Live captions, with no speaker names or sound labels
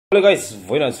Hello guys,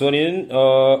 voi na suanin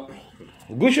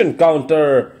Gusion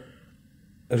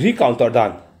Counter-ReCounter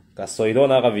dan ka soido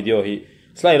na ka video hi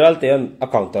slide Ralte an a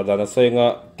counter dan soi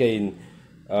nga kein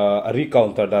a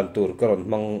recounter dan tur karon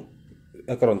mang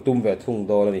karon tumve thung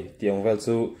do ni tiang vel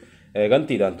chu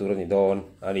ganti dan tur ni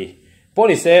don ani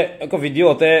poni se ka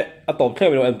video te a top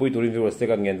thlem an pui turin viewers te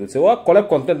kan ngen du chewa collab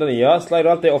content ani ya slide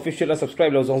Ralte official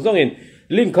subscribe lo zong in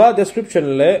link ha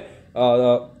description le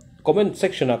comment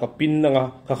section ka pin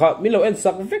nga kha milo en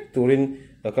sak vek turin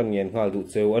kan ngen ngal du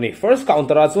cheu ani first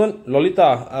counter a chun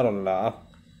lolita aron la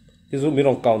ki zu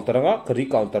mirong counter nga kri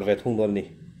counter ve thung don ni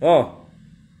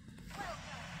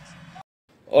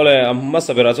ole amma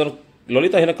sabera chun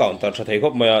lolita hina counter tha thei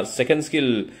khop maya second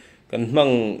skill kan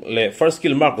mang le first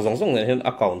skill mark zong zong hen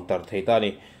a counter thei ta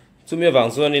ni chumi wang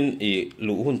chuan in I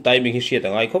lu hun timing hi hriat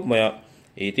angai khop maya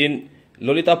tin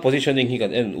lolita positioning hi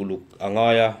kan en uluk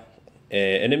angaya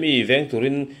enemy veng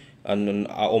turin an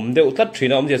om de utlat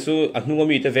thina om jesu anunga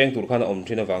mi te veng tur khana om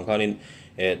thina wang khanin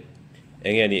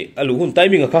enge ni alu hun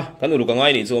timing kha kan ulu ka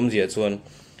ngai ni chu om je chuan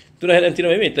tuna hen antina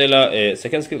me tela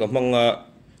second skill ka manga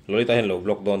lolita hen lo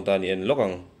block don ta ni en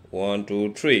lokang 1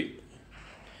 2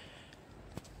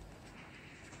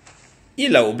 3 I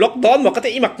lo block don ma ka te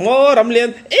imak mo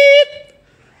ramlian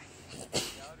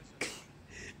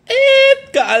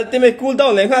ka ultimate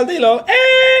cooldown leng hal te lo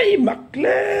imak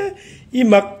le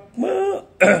imak ma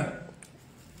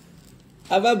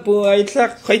aba buai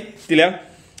sak khoi tilang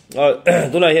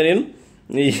tuna hianin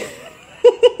ni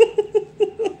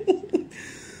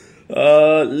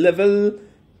level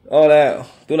ole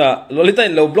tuna lolita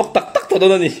in low block tak to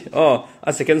don ni a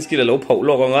second skill low phau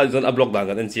lo nga zon a block dan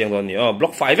kan chiang don ni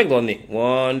block 5 vek don ni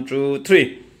 1 2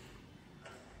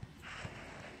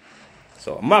 3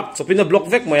 so mark so pina block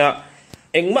vek maya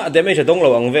engma damage dong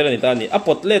lo ang vela ni tani a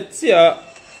potlet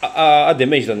sia a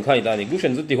damage don khai tani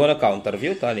Gusion zu ti hona counter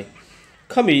view tani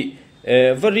khami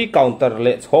very counter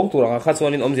le chhong turanga kha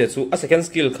chuanin omje chu a second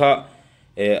skill kha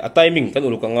a timing kan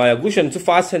uluk anga ya Gusion chu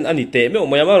fast hen ani te me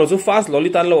mayama ro chu fast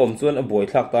lolitan lo om chuan a boy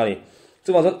thak tani chu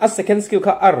ma a second skill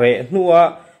kha a re nuwa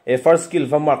first skill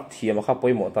va mark thiam kha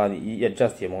poimo tani I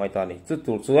adjust thiam ngai tani chu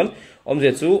tur chuan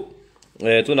omje chu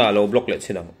tuna low block le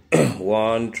chinam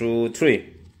 1 2 3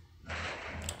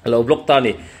 low block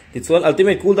tani ti chuan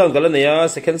ultimate cooldown galan ya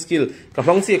second skill ka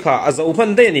fangsi kha aza upan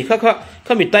de ni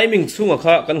kha mi timing chunga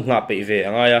kha kan nga pe ve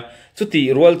anga ya chuti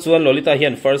roll chuan lolita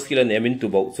hian first skill an emin tu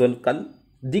bo chuan kan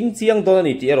ding chiang don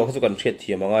ni ti ero kha chu kan thet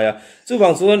thiam anga ya chu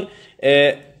wang chuan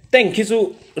tank ki chu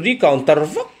recounter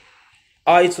vak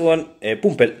ai chuan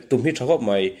pumpel tum hi thakop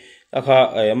mai akha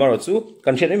amaro chu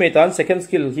kan thet me tan second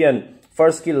skill hian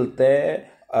first skill te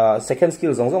second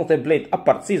skill zong te blade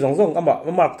apat si zong ama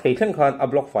mark thei thlen khan a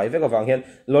block 5 veka wang hian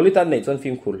lolita nei chon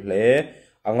film khul hle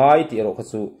angai ti ro kha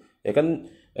chu ekan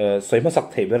soima sak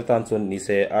thei ber tan chon ni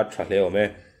se a tha hle ome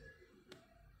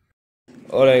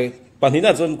ore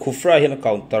panina chon khufra hian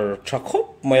counter thakop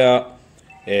maya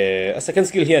a second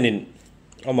skill hian in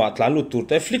ama tlan lu tur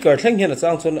te flicker thleng hian a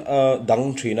chang chon dang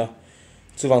thina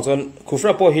chuwang chon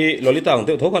khufra po hi lolita ang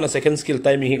te thokan a second skill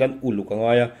timing hi kan uluk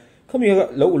angaya khami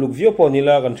lo uluk view po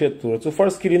nila kan thet tur chu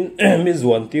first skill in mi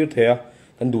zuan tir thea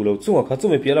kan du lo chunga kha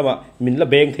chumi pialama min la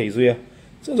beng thei zuya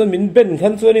chon min ben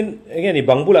khan chuanin enge ni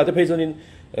bangbula te phei chuanin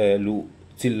lu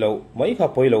chil lo mai kha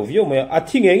poi lo view mai a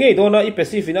thi nge do na I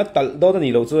passive ina tal do ni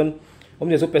lo chuan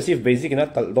omne chu passive basic ina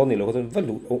tal do ni lo chuan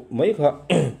valu mai kha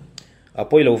a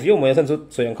poi lo view mai san chu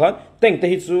soyang khan teng te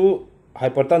hi chu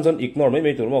hypertan zone ignore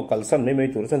mai tur mo kalsan mai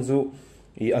tur san chu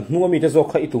I anunga mi te zo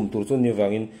kha itum tur chu ni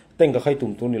wangin teng ka khai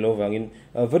tum tur ni lo wangin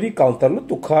very counter lu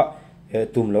tu kha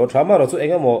tum lo thama ro chu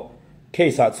engamo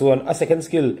case a chuan a second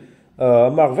skill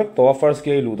mark vek to first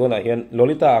skill lu do na hian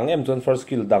lolita ang em chuan first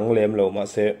skill dang lem lo ma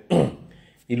se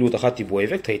I lu ta kha ti boi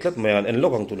vek theitlat mayan en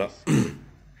lokang tuna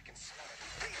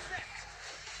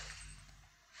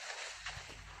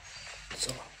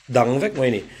so dang vek mai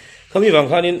ni khami wang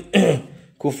khanin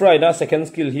kufrai na second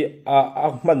skill hi a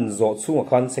man zo chunga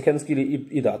khan second skill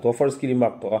I da to first skill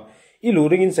mark to I lu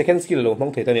ring in second skill lo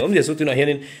mang theitani om je su tuna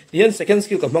hianin hian second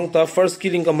skill ka mang ta first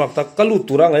skilling ka mark ta kalu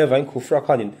turanga ya vain kufra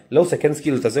khanin lo second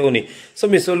skill ta zeoni so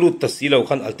mi so lut ta si lo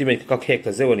khan ultimate ka khek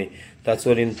ta zeoni ta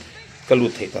chuanin kalu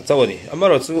thei ta chawani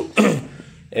amaro chu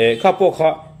kha po kha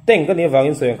teng ka ni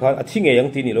wangin soyang khan a thinge yang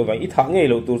ti ni lo wang I tha nge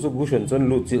lo tur chu Gusion chon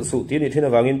lu chil su ti ni thina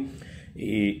wangin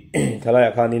I thalaya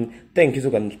khanin teng ki chu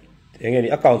kan engeni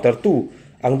a counter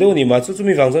 2 ang deu ni ma chu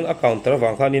chumi wang zon a counter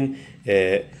wang khanin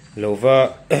lova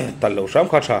tal lo sham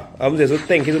kha tha am je chu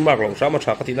teng ki chu mark lo sham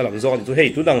tha ka ti na lam zo ni chu hei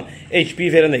tu dang HP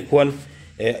vela nei khuan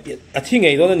a thinge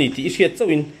do na ni ti hriat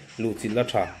chawin lu chil la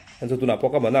tha an chu tuna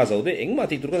poka mana zo de engma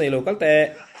ti tur ka nei lo kal te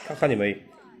kha khani mai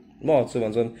mo chu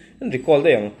man chon recall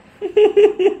deng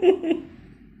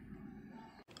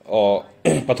o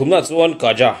pathumna chuan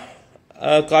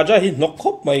kaja hi nok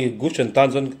khop mai Gusion tan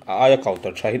chon aya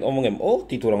counter tha hin omongem o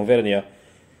ti turang ver ania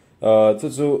chu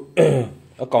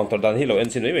a counter dan hi lo en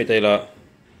sin mai taila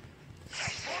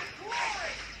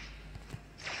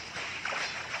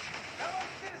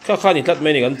kha ni tlat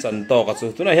mai ni kan chan to ka chu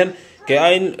tuna hian ke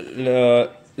ain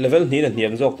level ni na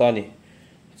niam jok ta ni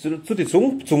chu ti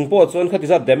chung po chuan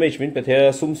khatisa damage min pe the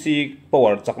sumsi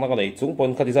power chakna ka nei chung pon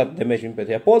khatisa damage min pe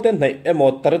the pol ten nei emo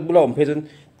taret bula om phejun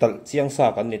tal chiang sa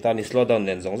kan ni ta ni slow down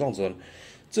nen zong zong chon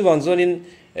chuwang zon in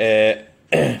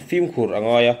film khur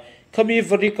angaya khabi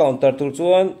very counter tur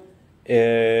chuan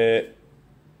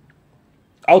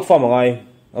out farm angai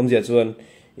amjia chuan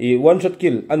I one shot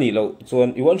kill ani lo chuan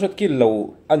I one shot kill lo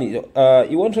ani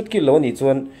I one shot kill lo ani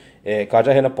chuan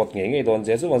kaja hena pot nge nge don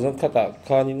je chu wazon khata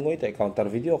khanin ngoi tai counter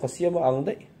video ka siama ang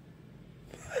dai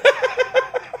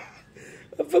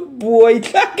fa buai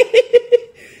thak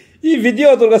I video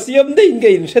to ka siam dai nge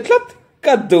in setlat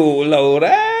ka do lo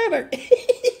ra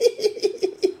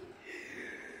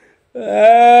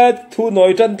thu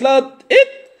noi tan tlat it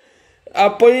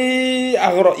apoi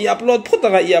agro I upload photo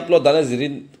ga I upload dana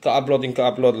zirin ka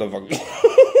upload la wang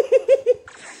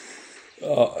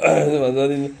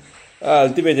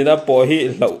ultimate na po hi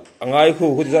lo angai khu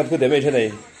zat khu damage nei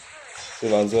tu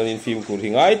wang zon in film khu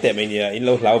hingai te mai nia in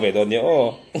lo lau ve don ni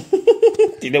o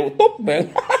ti deu top bang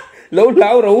lo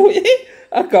lau ro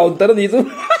a counter ni chu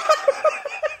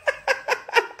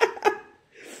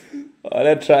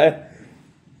let's try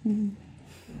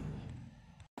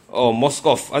oh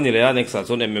Moscow ani le next a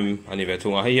chon ani ve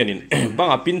thunga hi hianin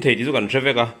banga pin thei ti chu kan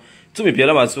treveka chumi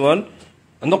piala ma chuan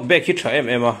knock back hi tha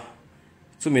a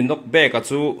chumi knock back a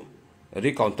chu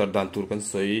recounter dan tur kan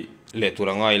soi le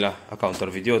turangai la a counter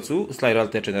video chu slide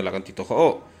Ralte channel la kan ti to ko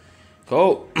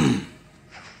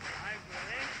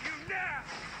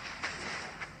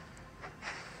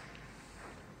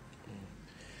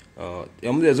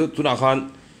yam de zu tuna khan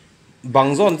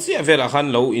bangzon chi avela khan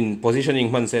low in positioning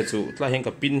man se chu tla heng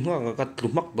ka pin nga ka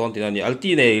tlumak don tinani alti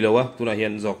nei lowa tuna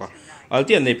hian zoka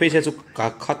alti nei pe se chu ka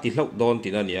khati hlok don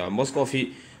tinani Moscow fi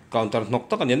counter nok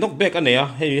tak ani nok back ania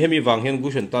hemi wang hian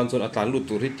Gusion tan chon atlan lu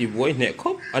tur hi ti buai ne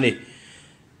khop ani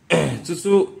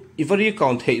chu ivari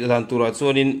count hei dan tura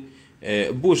chonin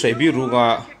bu sai bi runga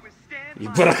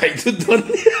ibara kai tu don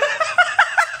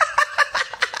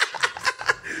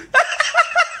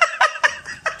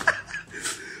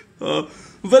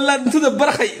valan tu da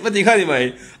barakai mati khani mai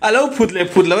alo phut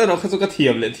la no khaso ka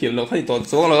thiam lo khani ton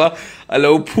chong la alo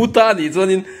phuta ni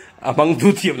chonin amang du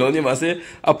thiam lo ni ma se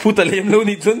a phuta lem lo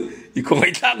ni chon I ko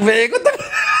ngai thak ve ko ta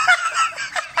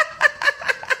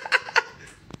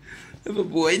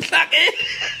buai thak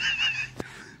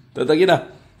ta gina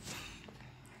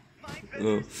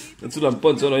chu lam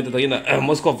pon chon oi ta gina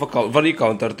Moscow fa very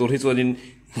counter tur hi chonin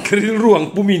grill ruang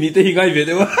pumi ni te hi ngai ve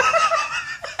dewa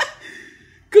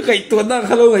cái tuần đang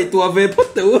hello ngày tua về phút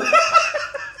tử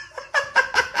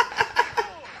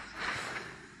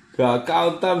cả cao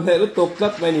tam thế lúc tục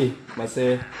rất mấy nè mà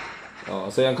xe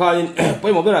xe ăn khai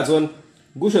bây một cái là xuân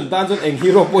Gusion tan xuân anh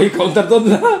hero bây counter tốt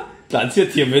ra tàn chiết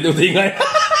thiểm về đâu thì ngay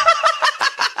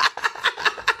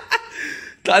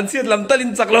tàn chiết làm ta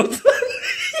linh chặt lâu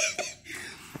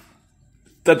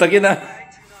ta kia nè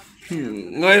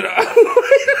ngay rồi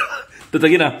ta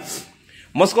kia nè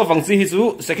Moscow phang si hi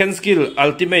chu second skill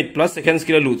ultimate plus second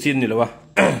skill lu chin ni lawa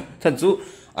than chu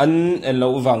an lo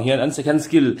wang hian an second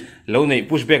skill lo nei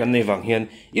pushback an nei wang hian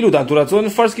ilu dan tura chon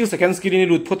first skill second skill ni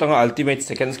lut photanga ultimate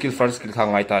second skill first skill kha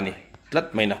ngai ta ni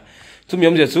tlat maina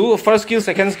chumiom je chu first skill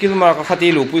second skill ma ka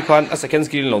khati lu pui khan a second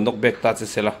skill lo knock back ta che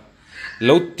sela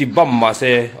lo ti bam ma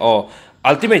se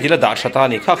ultimate la da shata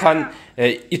ni kha khan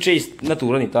I chase na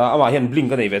tura ni ta ama hian blink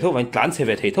ka nei ve tho wain tlan se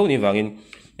ve thei tho ni wangin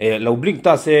low blink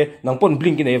ta se nang pon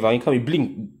blink in wangin khami blink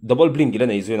double blink ila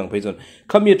nei zui nang phezon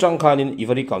khami tang khanin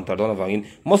ivari counter don wangin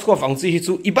Moscow ang chi hi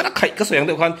chu ibara khai ka soyang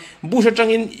de khan bu sha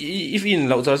changin if in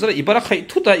lo zar zar ibara khai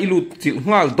thuta ilu til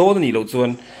ngal don ni lo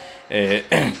chuan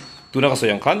tuna ka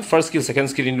soyang khan first skill second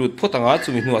skill in lut photanga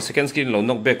chumi nuwa second skill lo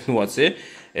knock back nuwa che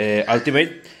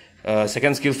ultimate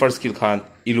second skill first skill khan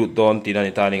ilu don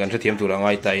tinani tani kan thiam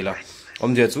turangai taila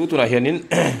omje chu tuna hianin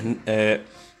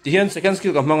tihian second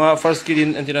skill ka manga first skill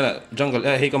in antina jungle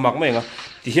hei ka mak mai nga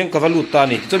tihian ka valut ta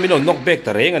ni chu mino knock back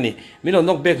ta reng ani mino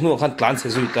knock back nu khan tlan se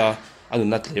zuita anu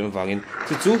nat lem wangin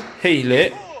chu hei le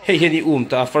hei heni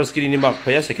ta first skill ni mak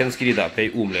phaya second skill da phei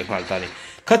le khal ta ni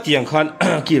khatiang khan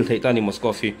kill thei ta ni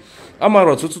Moscow fi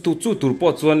amaro chu tur po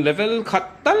chuan level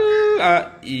khatal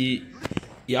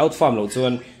i out farm lo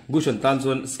chuan Gusion tan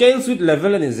chuan scale suit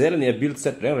level ani zel ani build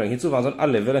set reng reng hi chu wang chuan a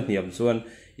level ani am chuan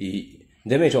I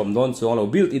damage om don chuang lo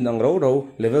built in ang ro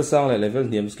level sang le level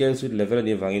niam scale suit level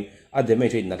ani wangin a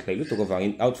damage in naklei lu tu ko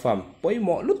wangin out farm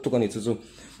poimo lu tu kan chu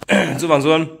chu wang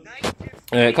chuan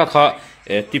kha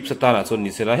tip satana chon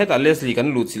ni sela heta Leslie kan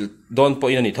lu chil don po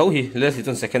in ani tho hi Leslie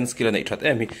chon second skill nei that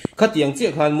em hi khatiang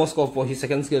che khan Moscow po hi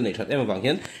second skill nei that em wang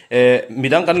hian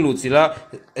midang kan lu chila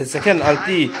second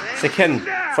ulti second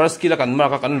first skill kan ma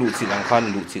ka kan lu chil ang khan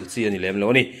lu chil chi ani lem lo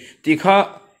ni ti kha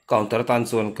counter tan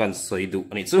chon kan soi du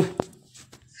ani chu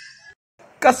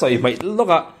ka soi mai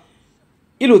loka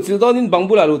ilu chil don in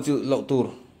bangbula lu chil lo tur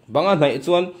banga nai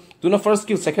chuan tuna first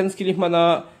skill second skill mana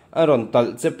aron tal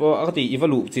chepo akati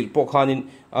ivalu chil po khanin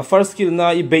first skill na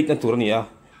I bait na tur ania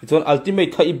chuan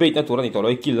ultimate kha I bait na tur ani to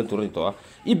loi kill na tur ani to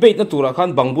I bait na tur khan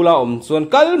bangbula om chuan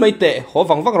kal mai te ho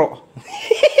wang wang ro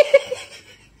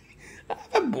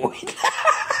boy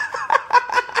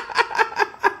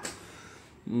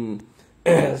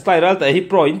style Ralte hi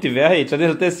pro in ti ve hai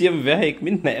channel te siam ve hai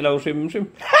min ne lo shim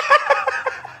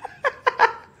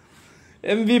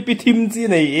MVP team chi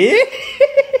nei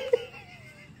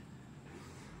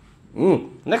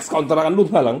next counter kan lut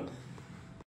halang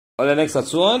ole next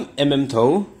chuan tho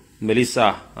Melissa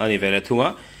ani vele thunga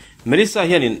Melissa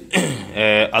hianin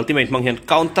ultimate mang hian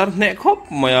counter ne khop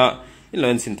maya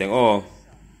inloin sinteng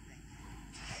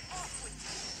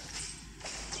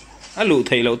alu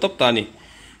thailo top tani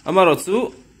amaro chu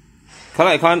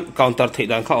khalai khan counter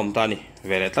theidan kha om tani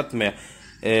vele tat me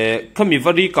khami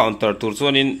vari counter tur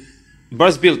chuanin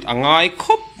burst build angai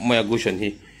khop maya Gusion hi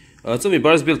chumi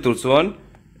burst build tur chuan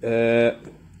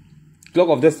Clock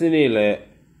of Destiny le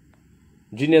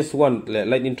Genius 1 le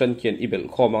Lightning Trankian ibel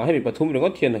khoma hemi pathum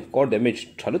ringot thian core damage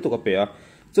thalu tu ka pe a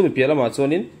chumi piala ma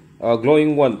chuanin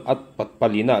glowing one at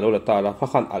palina lo la ta la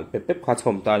khan al pep kha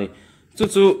chom ta ni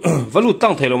chu valu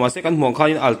tang thailo ma se kan mong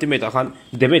khanin ultimate khan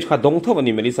damage kha dong tho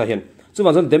ani Melissa hian chu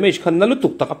ma jon damage khan nalu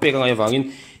tuk ta ka pe ka ngai wangin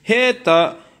he ta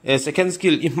second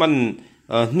skill I man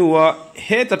nuwa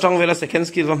he ta changwela second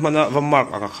skill wa mana wa mark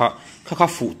aka kha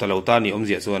fu ta lo ta ni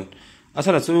omzia chuan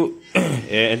asana chu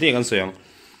enti kan soyang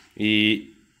I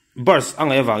burst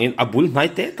angai wangin abul nai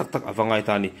te tak awangai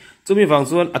ta ni chumi wang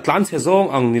chuan atlan sezong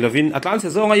ang nilovin atlan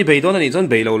sezong ai beidon ani chon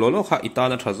beilo lo kha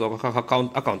itana thazo kha count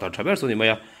account traverse so ni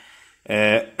maya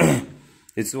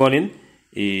it's one in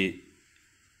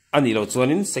ani lo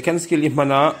chuanin second skill I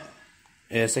mana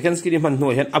second skill man no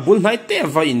hian abul nai te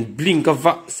va in blink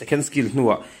va second skill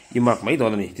nuwa I mark mai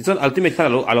don ani ti chon ultimate khan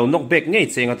alo knock back ngei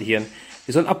chenga ti hian ti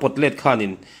chon apotlet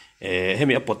khanin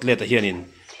hemi apotlet a hianin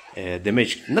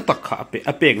damage na tak kha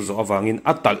apek zo awangin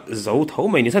atal zo tho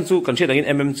mai ni san chu kan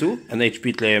shedangin chu an HP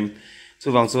claim chu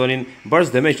wang chuanin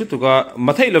burst damage tu ka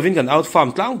mathai lovin kan out farm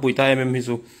tlang puita hi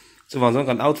chu wang chuan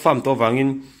kan out farm to wangin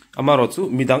amaro chu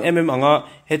midang anga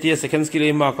hetia second skill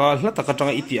ma ka hlata ka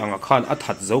tanga iti anga khan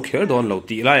athat zo kher don lo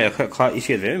ti la kha I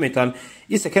she ve metan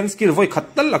I second skill voi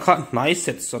khatal la kha nai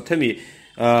set so themi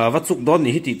wachuk don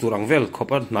ni hiti turang vel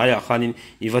khopar naya khanin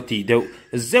iwati deu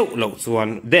zeu lo chuan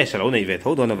dash lo nei ve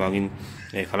tho don awangin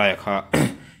khalaya kha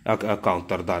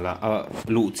counter dala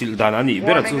lu chil dana ni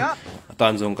bera chu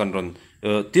tan jong kan ron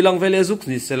tilang vele zuk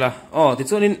ni sela ti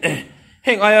chonin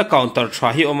heng aya counter tha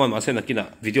hi oma ma se nakina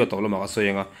video to lo ma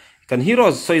soyenga kan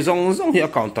heroes soi zong hi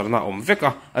counter na om veka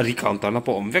a recounter na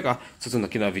po om veka chu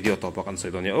nakina video to pa kan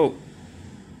soi don ya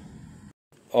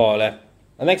le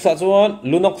next one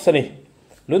Lunox ani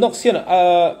Lunox hian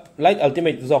light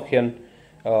ultimate zok hian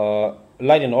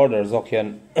light and order zok hian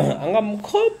angam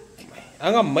khop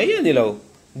angam mai ani lo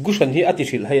Gusion hi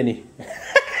atishil hai ani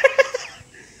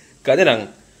ka denang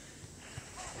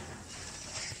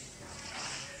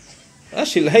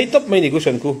shil hai top mai ni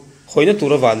Gusion ku khoina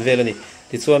tura van vel ani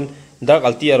ti chuan dark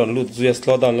alti aron lut zuya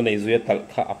slow down lo nei zuya tal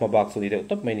kha apma bak chu ni de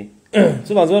top mai ni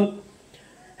chu ma chuan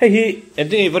hi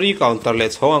ending every counter le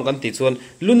chhong kan ti chuan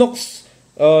Lunox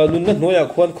lunna noya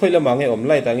khon khoila mange om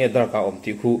lai ta nge darka om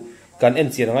ti khu kan en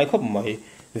chi rangai khop mai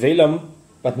veilam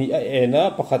pahni a ena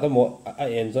pakhata mo a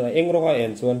en zon a engronga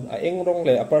en zon a engrong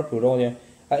le a purple rong ne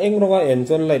a engronga en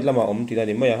zon light lama om ti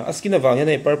ni maya askina wang he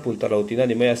nei purple ta lo ti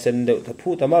ni maya sen de tha phu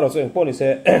ta maro so en poni se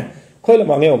khoila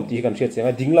mange om ti kan hriat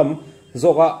chenga dinglam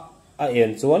zoga a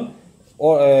en zon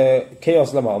or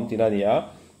chaos lama om ti ni ya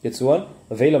ye chuan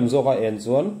veilam zoga en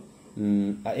zon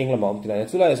a englama om tina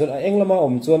chula son a englama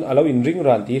om chon alo in ring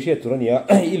ran ti hriat turania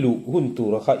ilu hun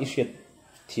tur kha I hriat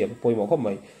thiam poimo khom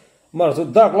mai mar so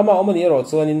dark lama om ani ro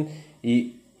chonin I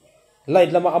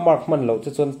light lama amark man lo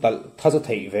chon tal thazo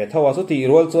thei ve thawa so ti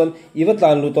rol chon iwa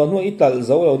tlan lu ton hu I tal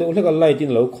zo lo de uleka light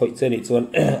in lo khoi cheni chon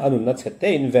anun na chete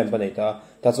in vem banai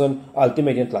ta chon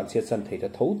ultimate in tlan chet san thei ta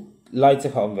tho lai che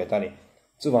kha om ve ta ni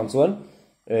chu wang chuan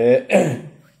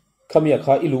khamia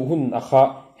kha ilu hun a kha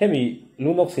hemi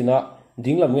lunok sina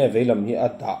dinglam nge veilam hi a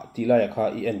da ti la ya kha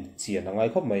I en chian angai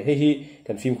khop mai he hi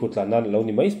kan film khutla nan lo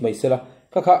ni mai sela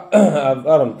kha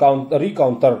aron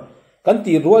counter kan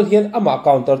ti role hian ama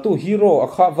counter tu hero a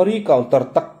kha vari counter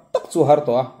tak chu har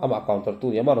to a ama counter tu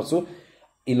ya maro chu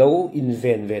ilo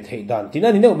invent ve thei dan tina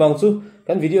ni ne mang chu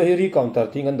kan video hi counter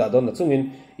ting an da don na chungin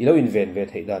ilo invent ve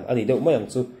thei dan ani deuh mai ang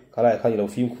chu kala khan ilo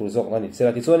film khur jok ani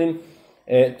sela ti chuanin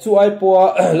chu ai po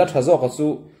la tha zo ka chu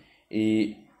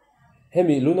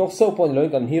hemi lunok so pon lo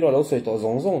kan hero lo soi to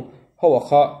zong hawa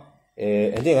kha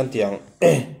ende kan tiang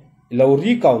lo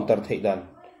recounter thei dan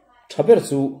thaber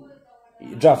chu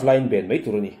draft line ben mai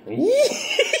turani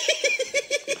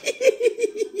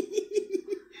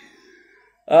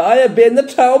aya ben na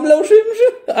thaum lo shim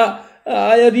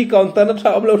aya recounter na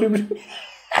thaum lo shim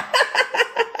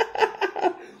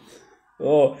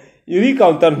oh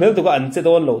recounter mel to ka an che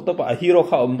don lo to pa hero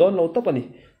kha om don lo to pa ni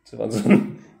chuan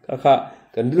kha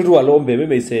kan ruwa lom be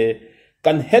me se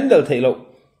kan handle thailo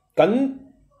kan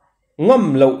ngam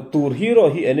lo tur hero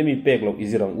hi enemy pek lo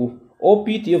izirang u op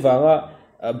ti wanga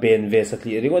ben ve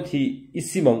sakli ringot hi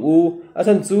isimang u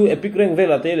asan chu epic rank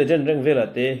velate legend rank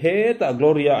velate he ta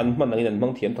gloria an man angin an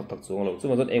mang thiam tak chung lo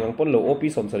chunga zon engang pon lo op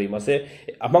som sari ma se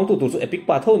amang tu chu epic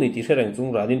pa tho ni ti serang chung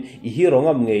ranin I hero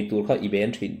ngam ngei tur kha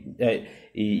event thin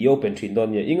I open thin don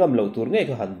ye ingam lo tur nge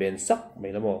kha han ben sak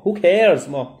mai lamo who cares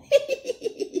mo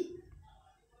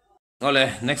ole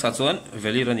next atsuan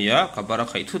veli rania kabara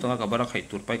khai thu tanga kabara khai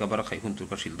tur pai kabara khai hun tur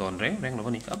ka sil don reng lo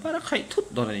ni kabara khai thut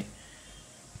don ni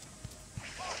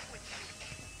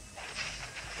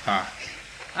ha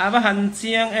aba han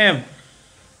chiang em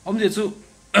om je chu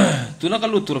tuna ka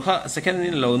lu tur kha second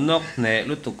in lo nok ne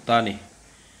lu tuk ta ni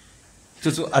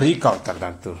chu ari counter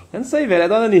dan tur kan sai vela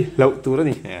don ni lo tur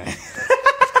ni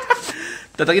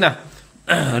ta takina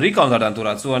ri counter dan tur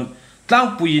chuan tlang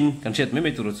puin kan chet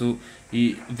me tur chu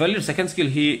I value second skill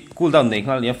hi cooldown nei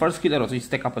ngal ni first skill ero chu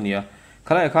stack up ania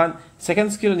khala khan second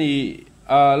skill ni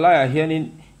la ya hianin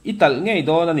ital ngei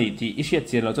do na ni ti isiat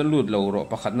chen lo chon lut lo ro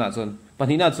pakhat na chon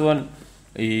panina chuan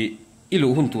ilu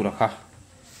hun tura kha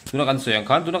tuna kan soyang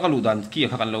khan tuna ka lu dan ki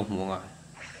kha kan lo hunga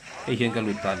ei hian ka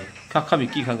lut ta ni kha mi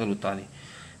ki khan ka lut ta ni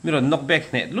miro knock back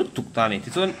ne lut tuk ta ni ti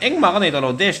chuan eng ma ka nei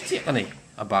lo dash chi ka nei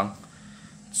abang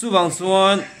chuwang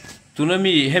chuan tuna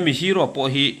mi hemi hero po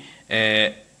hi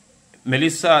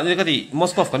Melissa ni kati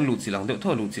Moscow kan lu chilang de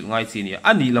tho lu chil ngai chi ni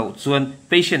ani lo chuan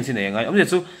patience ni ngai amje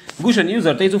chu Gusion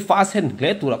user te chu fast hand gle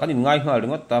tura kan ngai ngal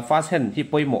ringot ta fast hand hi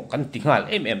poimo kan tingal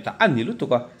ta ani lu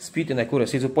tuka speed and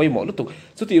accuracy chu poimo lu tuk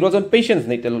chu ti rojan patience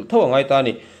nei tel tho ngai ta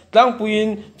ni tlang puin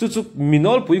chu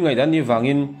minol pui ngai dan ni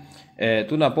wangin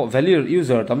tuna po value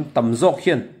user tam zok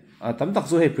hian tam tak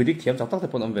chu he predict thiam chak tak te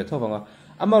pon am ve tho wanga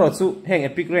amaro chu heng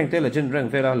epic rank te legend rank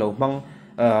vera lo mang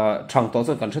thang to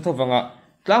chu kan tho wanga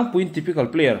tlang puin typical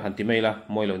player hanti maila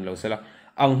moilon lo sela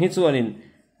ang hi chuanin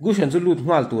Gusion chu lut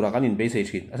ngal tura kan in base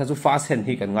thin asa chu fast hand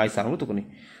hi kan ngai sang lu tukuni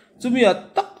chumia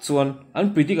tak chuan an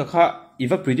predict kha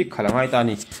iwa predict khala ngai ta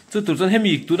ni chu tur chon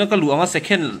hemi tuna ka lu anga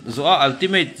second zo a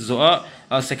ultimate zo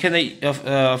a second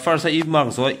first I mark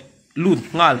zo lut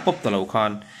ngal pop ta lo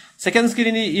khan second skill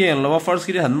ni yen lo first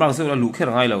skill han mark zo la lu kher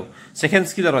ngai lo second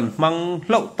skill ron mang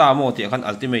lo ta mo ti khan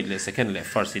ultimate le second le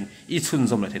first in I chun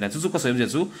zom la thena chu ka sem je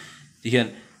chu tihian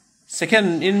second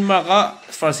in maka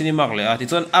first in mark le ti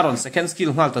chon aron second skill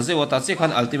ngal ta zewa ta che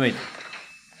khan ultimate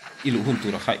ilu hun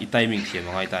tura kha I timing thiam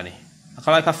ngai ta ni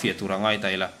akhala kha fia tura ngai ta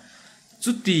ila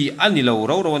chuti ani lo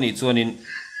ro ni chuanin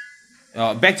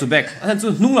back to back asan chu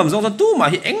nunglam zong tu ma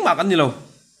hi eng mak ani lo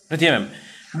retiam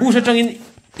bu sa changin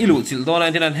ilu chil dona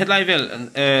tinan headline vel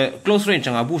close range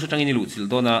changa bu sa changin ilu chil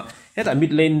dona heta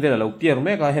mid lane vela lo pier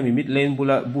meka hemi mid lane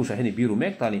bula bu sa heni biru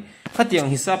mek tani khatiang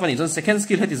hisap ani jon second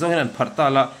skill heti zong henan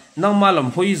phartala nangmalam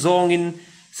hoi zong in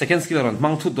second skill ron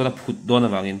mang thut dona phut dona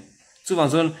wangin chuwang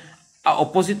zon a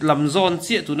opposite lam zone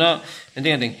che tuna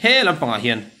endeng he lam panga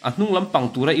hian a hnung lam pang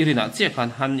tura irina che khan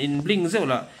han in bling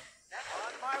zeula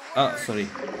sorry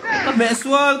ka me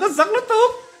swal ka zakla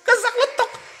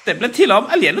tok tablet thilom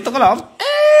alien lu tok lom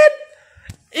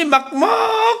i mak mo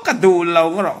ka du lo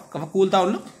ngro ka cool down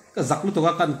lo ka zak lu tok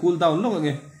kan cool down lo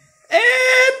nge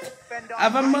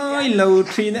ava mai lo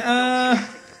thin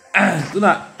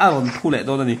tuna aron phule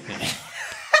do ni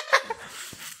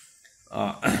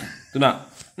tuna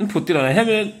phuti la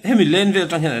hemi lane vel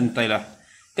tang hian taila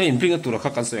ka in bring atura kha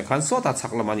kan se khan so ta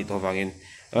chakla mani to wangin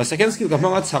second skill ka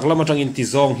manga chakla ma tang in ti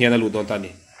zong hian alu don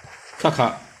tani kha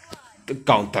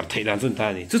counter thei dan chun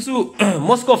ta ni chu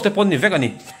Moscow te pon ni vek ani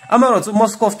amaro chu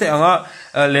Moscow te anga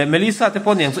le Melissa te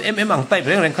pon yang chu ang type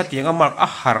reng khati anga mark a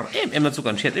har na chu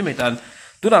kan shet me tan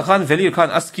tuna khan value khan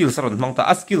a skills ron mangta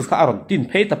a skills kha aron tin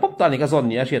phei ta pop ta ni ka zon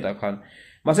ni a sheta khan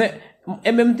mase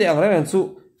te ang reng chu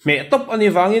me top ani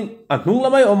wangin a hnung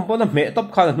lamai om pona me top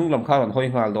khan a hnung lam kha ron hoi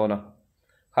ngal dona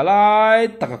khalai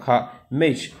taka kha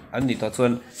mage ani to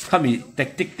chon khami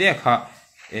tactic te kha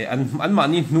an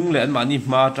mani hnung le an mani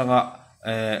ma tanga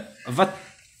vat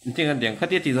tingan deng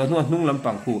khati ti zo hnung lam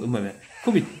pang khu me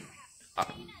khumi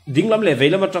ding lam le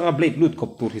velam tanga blade loot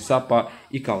khop tur hisapa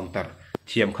I counter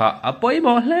thiam kha apoi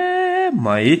mo hle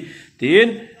mai tin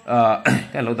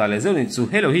kan lo dale zeu ni chu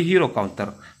hello hi hero counter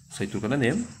soi tu kana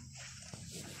nem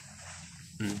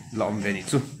lom ve ni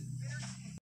chu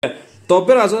to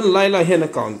pera zon laila hena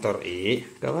counter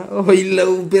ka oi lo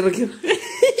ber ki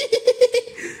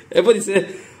e pode ser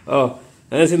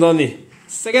esse nome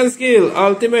second skill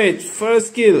ultimate first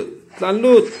skill tlan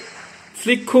loot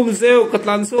flick khum zeu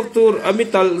katlan sok tur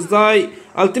amital zai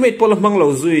ultimate pol manglo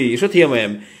zui so thiam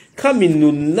em khami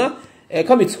nun na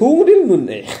khami chung dil nun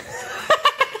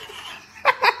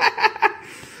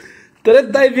teret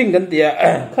diving kan tia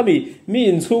khami mi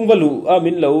in chung valu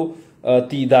min lo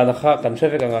ti da na kha kan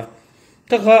theve kanga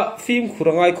ta kha film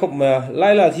khurangai khop ma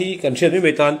laila thi kan chen mi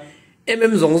metan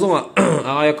zong zonga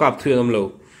aya kap thuam lo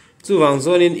chu wang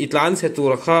zonin itlan se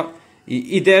tur kha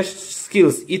I dash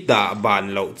skills ita ban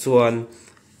lo chuan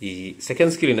I second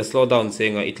skill in a slow down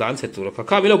senga itlan se tur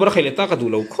kha mi lo bar khile ta ka du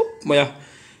lo khop maya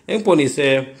eng poni se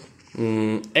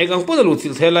egang pon lu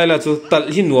chil thelai la chu tal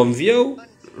hi nuam viau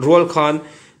roll khan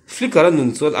flicker an nun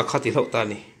chuan akhati hlo ta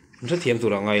ni ra thiam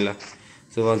tur angai la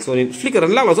chu wang zonin flicker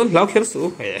an lak lo zon hlau kher su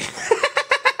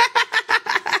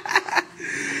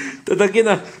to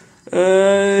takina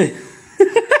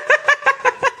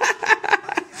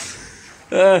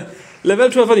level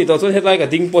 12 ani to chon headline ka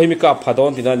ding po himi ka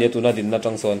phadon tina ne tuna din na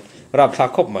tangson rap thla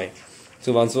khop mai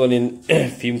chuwan chonin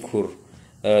film khur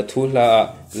thula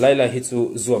laila hi chu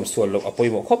zuam sol lo apoi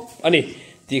mo khop ani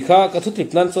ti kha ka thu tip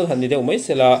nan chon han ni deu mai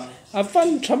sela afan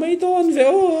thamai don ve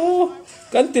o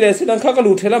kan tire sinan kha ka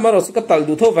lu thela maro ka tal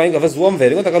du tho vai ga zuam ve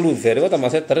ngo ta ka lu ve ngo ta ma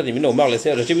se tare di min no mak le se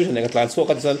retribution ne ka tlan so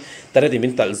ka chon tare di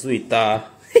min tal zui ta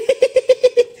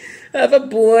ava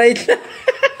boy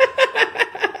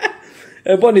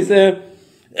boni se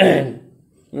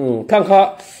kan kha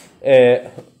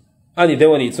ani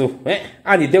deu ani chu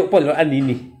ani deu pon lo ani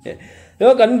ni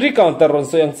lo kan recounter ron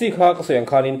so yang chi kha ka so yang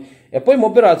khanin poi mo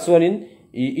pera chuanin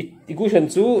I Gusion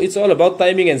chu it's all about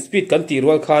timing and speed kan ti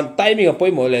rol khan timing a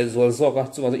poi mo le zol zo ka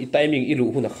chu I timing I lu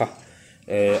huna kha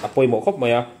apoi mo khop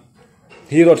maya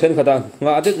hero then khata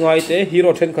nga de ngai te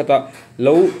hero then khata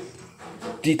lo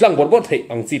ti tlang bor bor thei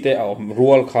ang chi te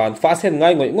rual khan fast hand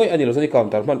ngai ngoi ani lo sani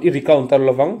counter man I recounter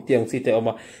lovang tiang chi te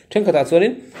oma then khata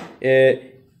chuanin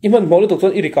iman molo to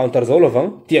chon I recounter zo lovang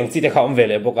tiang chi te kha om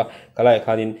vele boka kalai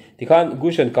khanin ti khan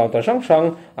Gusion counter sang sang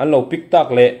an lo pick tak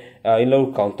le in lo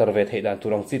counter ve thei dan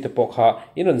turang chi te pokha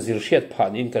inon zir shet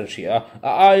phan in kan ria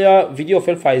aya video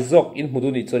fel fai zok in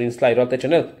muduni chorin slide Ralte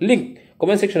channel link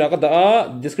comment section aka da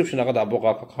description aka da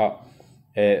boka kha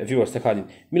viewers te khanin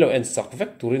milo en sak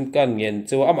vek turin kan ngen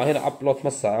chewa ama hena upload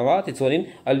ma sanga ti chonin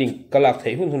a link kalak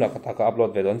thei hun huna ka ka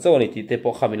upload ve don chawani ti te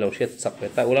pokha milo shet sak ve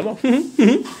ta ulama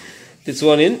ti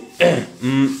chonin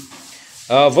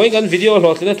voingan video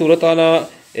hlotlina turatana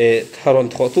tharon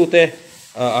tho tu te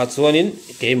a chuanin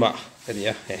keima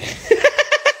kania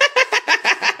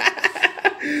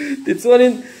ti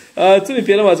chuanin chumi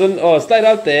pelama chon style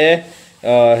Ralte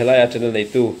helaya channel nei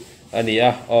tu ania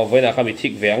voina kami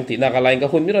thik veng ti na ka line ka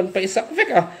hun miron paisa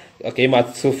veka keima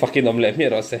chu fucking omle mi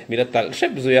ro se mi tal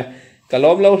shep zuya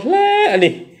kalom lo hle ani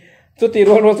chu ti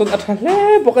ro ro chon atha hle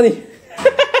bokani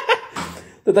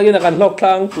to tagina kan lok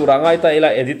thang turangai ta ila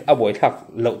edit aboi thak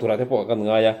lo turate po kan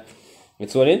ngaya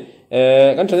chuanin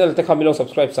kan channel te khamilo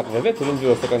subscribe sak ve tunin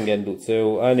video te kan gen du cheu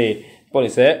ani poni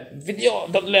se video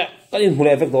dot le kan in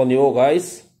hule vek don yo guys